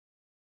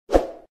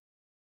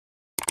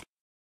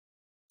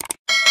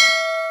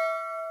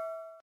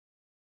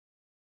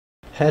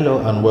Hello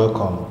and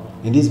welcome.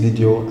 In this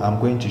video,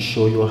 I'm going to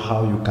show you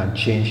how you can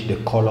change the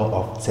color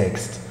of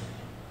text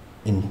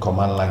in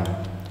command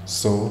line.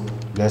 So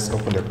let's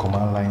open the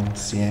command line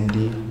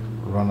CMD,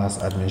 run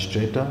as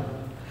administrator.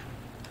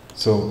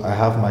 So I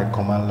have my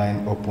command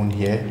line open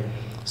here.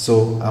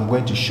 So I'm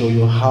going to show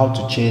you how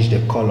to change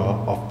the color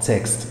of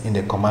text in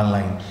the command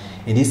line.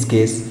 In this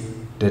case,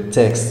 the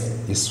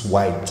text is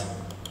white.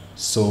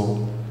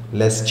 So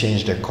let's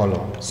change the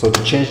color. So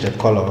to change the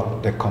color,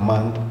 the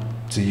command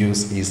to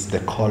use is the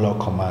color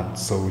command.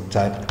 So we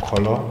type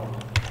color.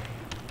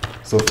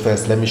 So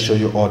first, let me show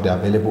you all the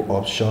available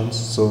options.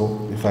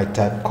 So if I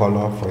type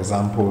color, for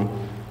example,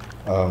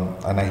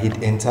 and I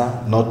hit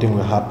enter, nothing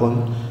will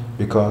happen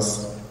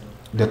because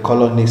the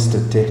color needs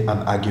to take an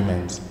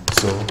argument.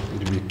 So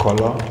it will be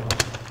color,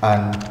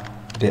 and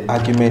the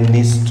argument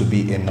needs to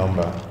be a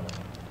number,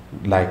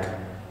 like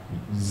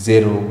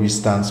 0, which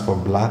stands for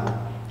black,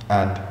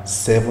 and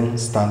 7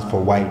 stands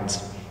for white.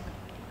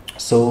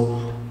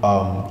 So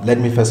let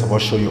me first of all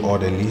show you all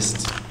the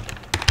list.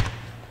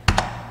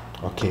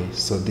 Okay,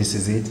 so this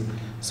is it.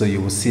 So you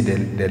will see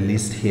the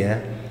list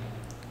here: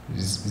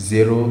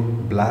 0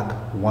 black,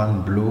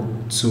 1 blue,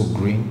 2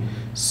 green.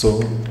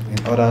 So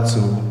in order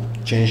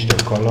to change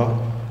the color,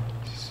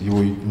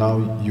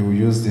 you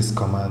use this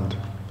command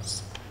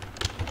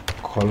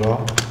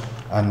color,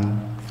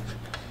 and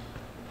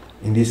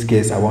in this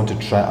case I want to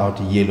try out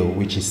yellow,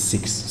 which is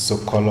 6. So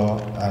color,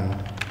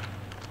 and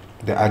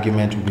the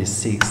argument will be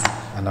 6,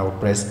 and I will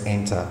press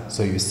enter.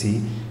 So you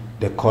see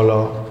the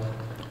color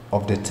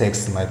of the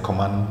text in my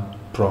command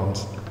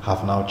prompt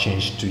have now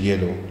changed to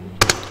yellow.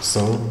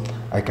 So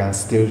I can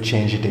still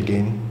change it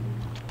again,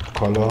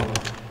 color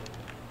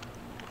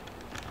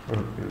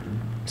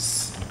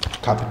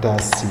capital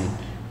C,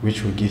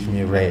 which will give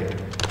me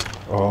red,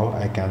 or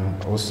I can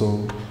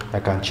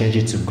change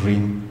it to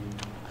green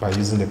by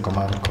using the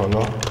command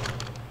color.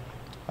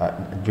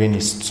 Green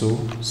is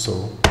 2,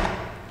 so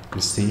you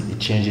see it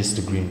changes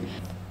to green.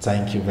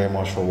 Thank you very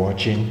much for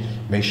watching.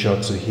 Make sure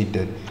to hit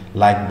the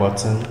like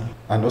button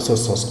and also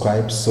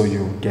subscribe so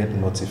you get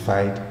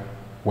notified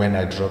when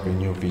I drop a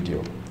new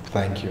video.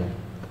 Thank you.